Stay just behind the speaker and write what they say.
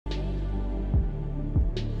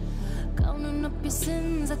counting up your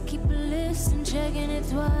sins, I keep a list and checking it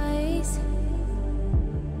twice.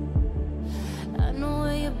 I know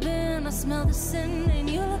where you've been, I smell the sin, and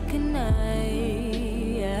you're looking nice.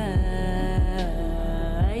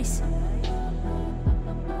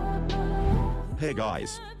 Hey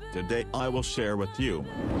guys, today I will share with you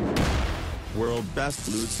World Best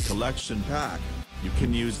LUTS Collection Pack. You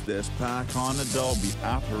can use this pack on Adobe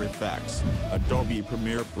After Effects, Adobe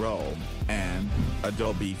Premiere Pro, and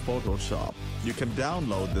Adobe Photoshop. You can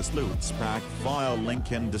download this LUTS pack file,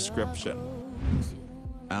 link in description.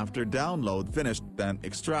 After download finished, then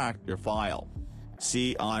extract your file.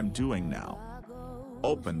 See I'm doing now.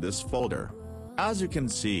 Open this folder. As you can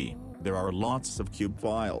see, there are lots of cube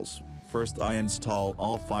files. First I install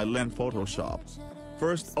all file in Photoshop.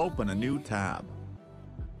 First open a new tab.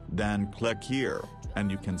 Then click here,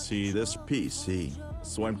 and you can see this PC,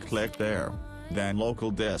 so I'm click there. Then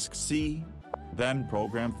local disk C. Then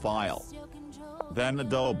program file. Then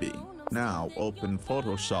Adobe. Now open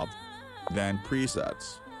Photoshop. Then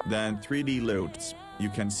presets. Then 3D LUTS. You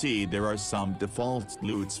can see there are some default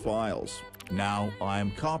LUTS files. Now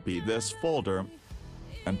I'm copy this folder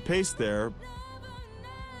and paste there.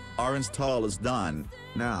 Our install is done.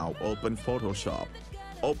 Now open Photoshop.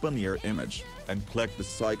 Open your image, and click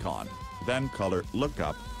this icon, then color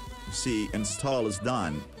lookup. See install is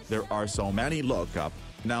done. There are so many lookup,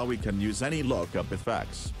 now we can use any lookup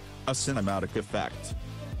effects, a cinematic effect.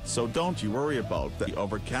 So don't you worry about the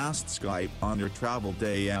overcast sky on your travel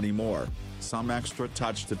day anymore. Some extra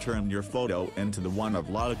touch to turn your photo into the one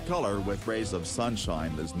of lot of color with rays of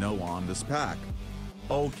sunshine is no on this pack.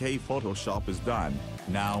 Okay, Photoshop is done.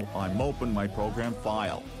 Now I'm open my program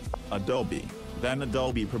file. Adobe. Then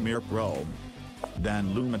Adobe Premiere Pro,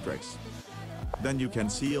 then Lumitrix. Then you can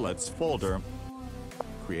see LUTS folder,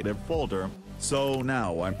 creative folder, so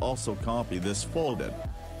now I'm also copy this folder,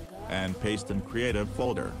 and paste in creative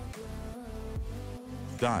folder.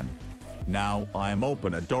 Done. Now I'm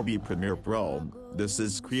open Adobe Premiere Pro, this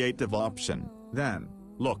is creative option, then,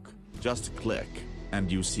 look, just click,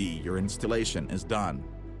 and you see your installation is done.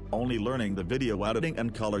 Only learning the video editing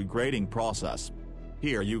and color grading process.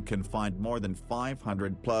 Here you can find more than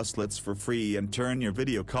 500 plus LUTS for free and turn your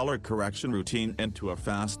video color correction routine into a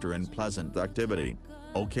faster and pleasant activity.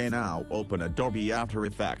 Okay, now open Adobe After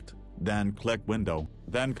Effects, then click Window,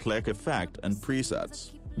 then click Effect and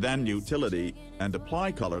Presets, then Utility, and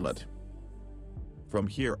apply Color LUT. From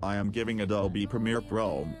here I am giving Adobe Premiere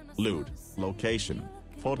Pro, LUTS, location,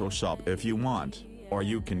 Photoshop if you want, or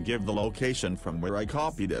you can give the location from where I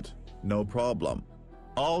copied it, no problem.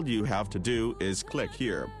 All you have to do is click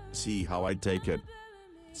here, see how I take it.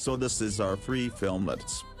 So this is our free film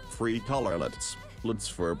LUTS, free color LUTS, LUTS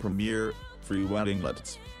for Premiere, free wedding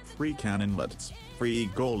LUTS, free Canon LUTS, free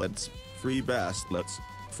Go LUTS, free Best LUTS,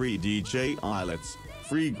 free DJI LUTS,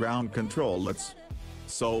 free ground control LUTS.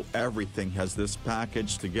 So everything has this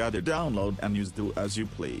package together. Download and use, do as you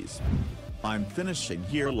please. I'm finishing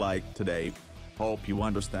here like today. Hope you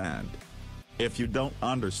understand. If you don't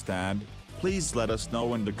understand, please let us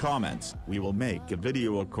know in the comments. We will make a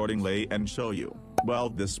video accordingly and show you. Well,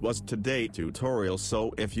 this was today's tutorial,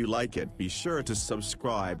 so if you like it, be sure to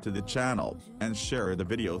subscribe to the channel and share the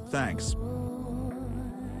video. Thanks.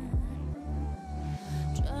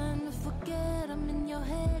 Trying to forget, I'm in your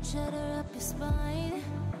head, shatter up your spine.